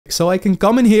click. So I can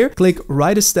come in here, click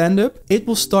write a stand-up. It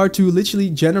will start to literally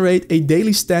generate a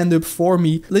daily stand-up for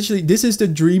me. Literally, this is the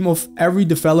dream of every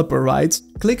developer, right?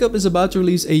 ClickUp is about to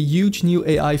release a huge new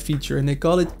AI feature and they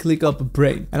call it ClickUp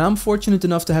Brain. And I'm fortunate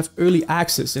enough to have early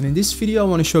access. And in this video, I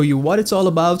want to show you what it's all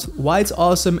about, why it's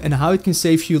awesome, and how it can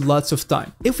save you lots of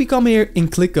time. If we come here in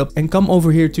ClickUp and come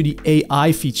over here to the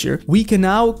AI feature, we can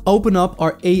now open up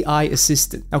our AI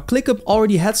assistant. Now, ClickUp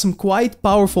already had some quite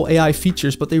powerful AI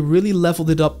features, but they really leveled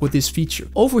it up with this feature.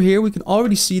 Over here, we can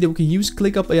already see that we can use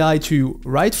ClickUp AI to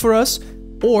write for us,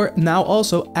 or now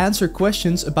also answer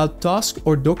questions about tasks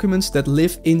or documents that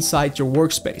live inside your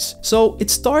workspace. So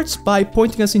it starts by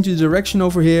pointing us into the direction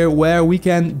over here where we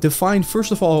can define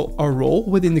first of all our role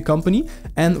within the company.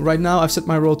 And right now I've set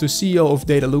my role to CEO of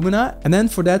Data Lumina. And then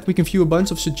for that we can view a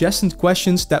bunch of suggested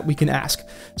questions that we can ask.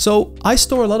 So I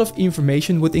store a lot of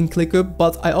information within ClickUp,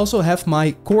 but I also have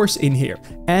my course in here.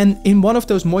 And in one of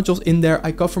those modules in there,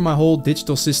 I cover my whole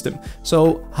digital system.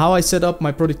 So how I set up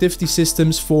my productivity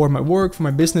systems for my work, for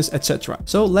my business, etc.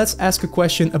 So let's ask a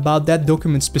question about that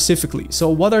document specifically. So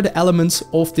what are the elements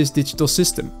of this digital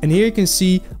system? And here you can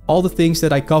see all the things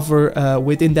that I cover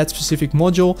within that specific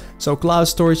module. So cloud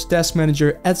storage, task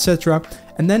manager, etc.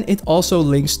 And then it also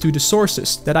links to the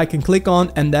sources that I can click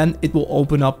on, and then it will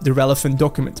open up the relevant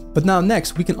document. But now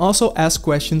next, we can also ask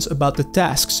questions about the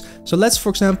tasks. So let's, for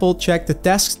example, check the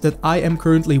tasks that I am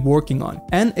currently working on.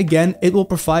 And again, it will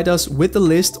provide us with the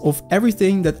list of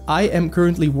everything that I am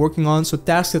currently working on. So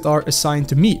tasks that are assigned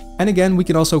to me. And again, we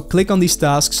can also click on these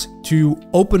tasks to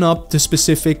open up the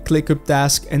specific ClickUp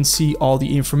task and see all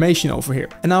the information over here.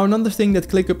 And now another thing that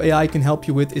ClickUp AI can help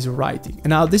you with is writing. And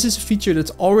now this is a feature that's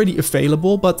already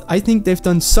available, but I think they've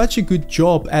done such a good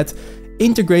job at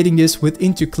integrating this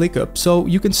into ClickUp. So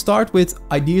you can start with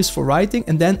ideas for writing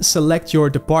and then select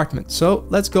your department. So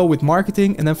let's go with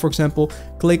marketing and then, for example,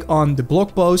 click on the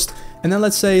blog post. And then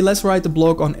let's say, let's write a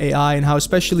blog on AI and how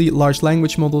especially large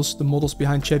language models, the models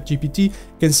behind ChatGPT,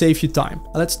 can save you time.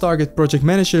 Let's target project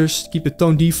managers, keep the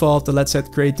tone default, and let's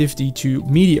set creativity to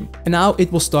medium. And now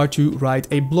it will start to write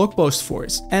a blog post for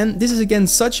us. And this is again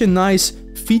such a nice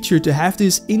feature to have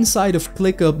this inside of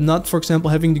ClickUp, not for example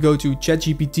having to go to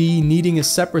ChatGPT, needing a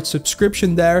separate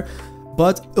subscription there.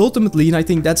 But ultimately, and I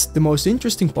think that's the most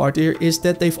interesting part here, is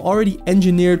that they've already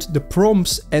engineered the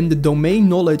prompts and the domain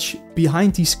knowledge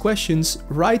behind these questions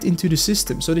right into the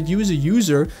system. So that you as a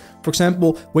user, for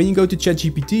example, when you go to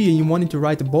ChatGPT and you wanted to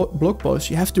write a blog post,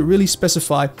 you have to really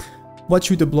specify what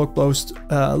should the blog post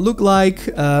look like,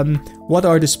 what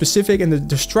are the specific and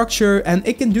the structure, and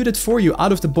it can do that for you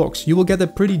out of the box. You will get a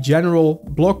pretty general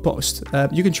blog post.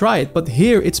 You can try it, but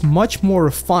here it's much more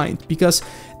refined because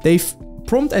they've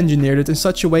prompt engineered it in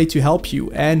such a way to help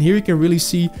you. And here you can really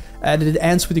see that it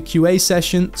ends with a QA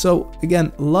session. So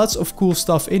again, lots of cool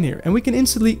stuff in here, and we can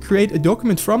instantly create a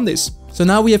document from this. So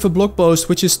now we have a blog post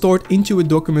which is stored into a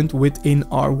document within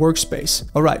our workspace.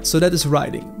 All right, so that is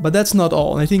writing, but that's not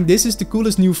all. And I think this is the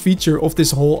coolest new feature of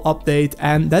this whole update,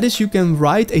 and that is you can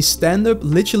write a stand-up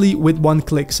literally with one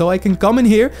click. So I can come in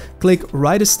here, click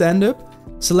write a stand-up,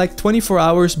 select 24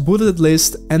 hours, bulleted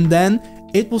list, and then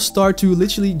it will start to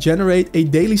literally generate a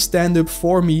daily stand-up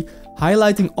for me,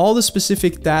 highlighting all the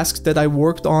specific tasks that I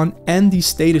worked on and the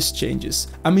status changes.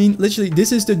 I mean, literally,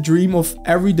 this is the dream of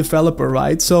every developer,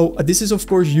 right? So this is of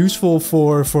course useful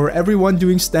for everyone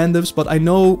doing stand-ups, but I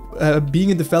know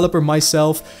being a developer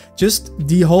myself, just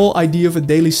the whole idea of a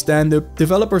daily stand-up,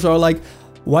 developers are like,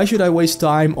 why should I waste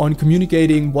time on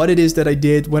communicating what it is that I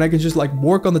did when I can just like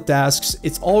work on the tasks?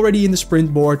 It's already in the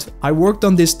sprint board. I worked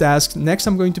on this task. Next,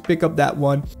 I'm going to pick up that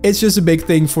one. It's just a big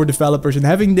thing for developers, and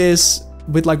having this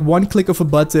with like one click of a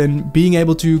button, being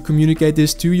able to communicate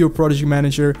this to your project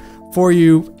manager for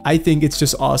you, I think it's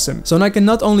just awesome. So I can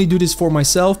not only do this for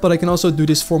myself, but I can also do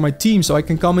this for my team. So I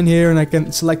can come in here and I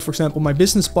can select, for example, my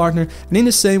business partner. And in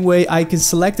the same way, I can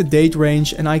select a date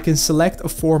range and I can select a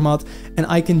format and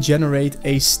I can generate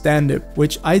a stand-up,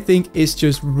 which I think is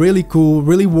just really cool,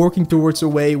 really working towards a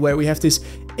way where we have this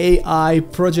AI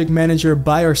project manager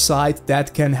by our side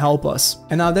that can help us.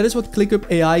 And now that is what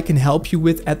ClickUp AI can help you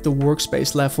with at the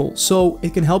workspace level. So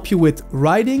it can help you with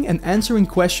writing and answering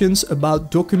questions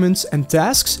about documents and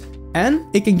tasks,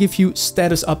 and it can give you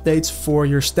status updates for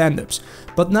your stand-ups.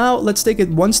 But now let's take it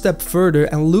one step further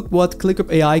and look what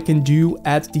ClickUp AI can do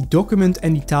at the document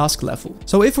and the task level.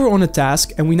 So if we're on a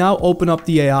task and we now open up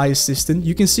the AI assistant,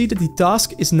 you can see that the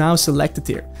task is now selected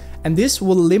here. And this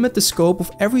will limit the scope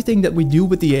of everything that we do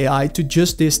with the AI to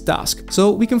just this task. So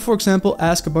we can, for example,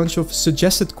 ask a bunch of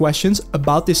suggested questions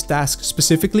about this task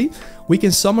specifically. We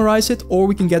can summarize it, or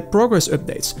we can get progress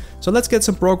updates. So let's get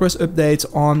some progress updates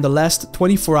on the last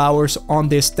 24 hours on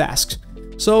this task.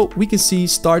 So we can see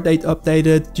start date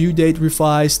updated, due date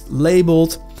revised,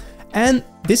 labeled. And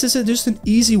this is just an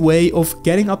easy way of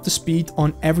getting up to speed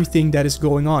on everything that is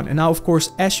going on. And now, of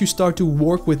course, as you start to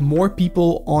work with more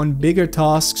people on bigger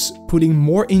tasks, putting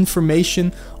more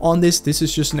information on this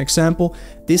is just an example,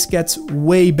 this gets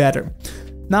way better.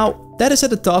 Now, that is at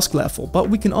the task level, but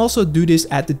we can also do this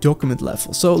at the document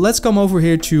level. So let's come over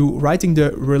here to writing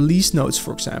the release notes,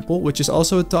 for example, which is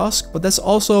also a task, but that's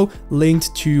also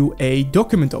linked to a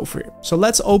document over here. So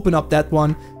let's open up that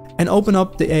one and open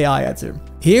up the AI editor.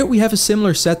 Here we have a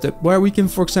similar setup where we can,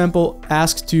 for example,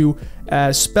 ask to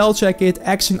spell check it,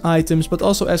 action items, but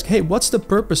also ask, hey, what's the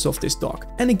purpose of this doc?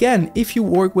 And again, if you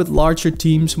work with larger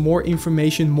teams, more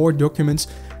information, more documents,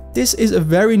 this is a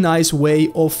very nice way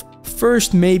of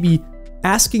first maybe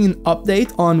asking an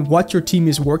update on what your team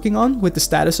is working on with the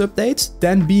status updates,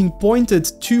 then being pointed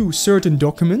to certain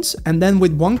documents, and then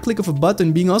with one click of a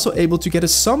button being also able to get a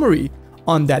summary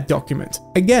on that document.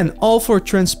 Again, all for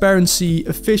transparency,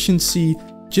 efficiency,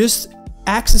 just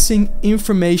accessing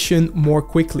information more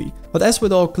quickly. But as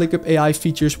with all ClickUp AI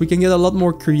features, we can get a lot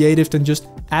more creative than just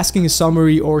asking a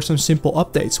summary or some simple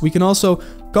updates. We can also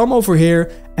come over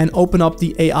here and open up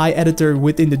the AI editor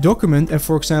within the document and,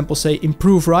 for example, say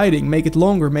improve writing, make it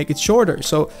longer, make it shorter.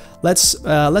 So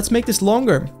let's make this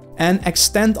longer and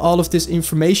extend all of this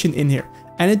information in here,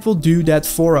 and it will do that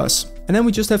for us. And then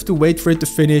we just have to wait for it to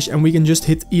finish, and we can just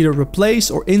hit either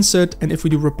replace or insert, and if we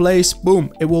do replace,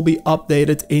 boom, it will be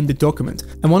updated in the document.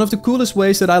 And one of the coolest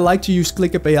ways that I like to use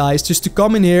ClickUp AI is just to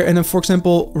come in here and then, for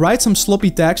example, write some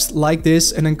sloppy text like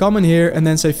this, and then come in here and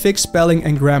then say fix spelling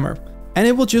and grammar. And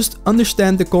it will just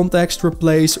understand the context,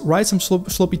 replace, write some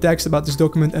sloppy text about this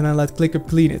document, and then let ClickUp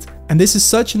clean it. And this is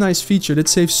such a nice feature that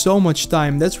saves so much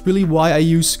time. That's really why I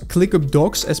use ClickUp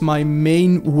Docs as my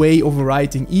main way of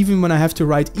writing. Even when I have to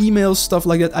write emails, stuff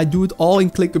like that, I do it all in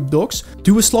ClickUp Docs.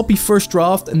 Do a sloppy first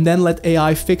draft and then let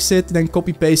AI fix it, then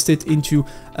copy paste it into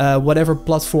whatever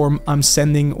platform I'm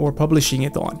sending or publishing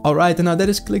it on. Alright, and now that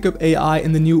is ClickUp AI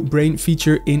and the new brain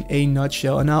feature in a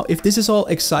nutshell. And now if this is all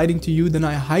exciting to you, then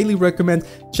I highly recommend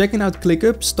checking out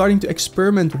ClickUp, starting to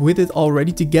experiment with it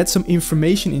already to get some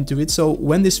information into it. So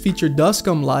when this feature does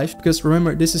come live, because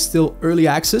remember, this is still early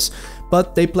access,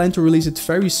 but they plan to release it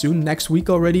very soon, next week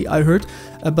already, I heard.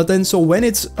 But then, so when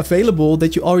it's available,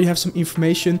 that you already have some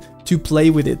information to play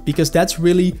with it, because that's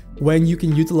really when you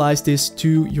can utilize this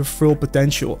to your full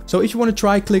potential. So if you want to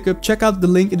try ClickUp, check out the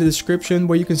link in the description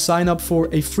where you can sign up for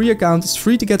a free account. It's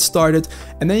free to get started,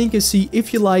 and then you can see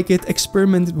if you like it,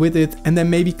 experiment with it, and then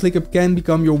maybe ClickUp can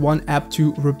become your one app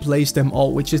to replace them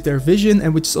all, which is their vision,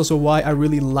 and which is also why I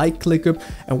really like ClickUp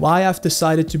and why I've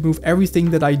decided to move everything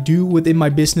that I do within my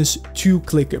business to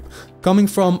ClickUp, coming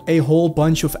from a whole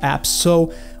bunch of apps.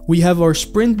 So we have our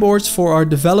sprint boards for our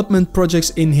development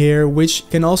projects in here, which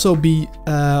can also be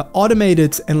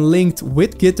automated and linked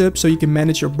with GitHub, so you can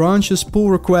manage your branches, pull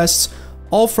requests,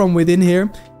 all from within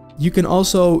here. You can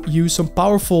also use some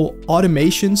powerful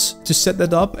automations to set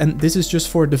that up, and this is just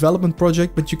for a development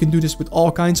project, but you can do this with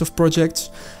all kinds of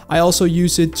projects. I also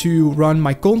use it to run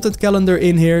my content calendar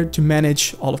in here, to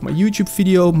manage all of my YouTube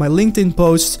video, my LinkedIn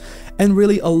posts, and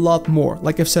really a lot more.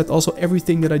 Like I've said, also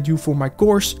everything that I do for my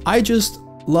course. I just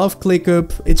love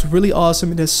ClickUp. It's really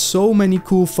awesome. It has so many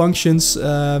cool functions,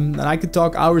 and I could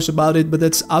talk hours about it, but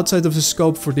that's outside of the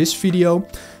scope for this video.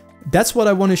 That's what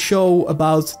I want to show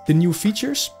about the new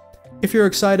features. If you're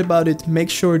excited about it, make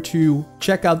sure to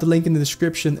check out the link in the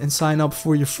description and sign up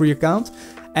for your free account.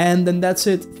 And then that's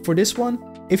it for this one.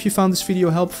 If you found this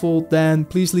video helpful, then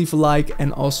please leave a like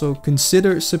and also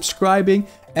consider subscribing.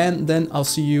 And then I'll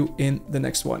see you in the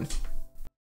next one.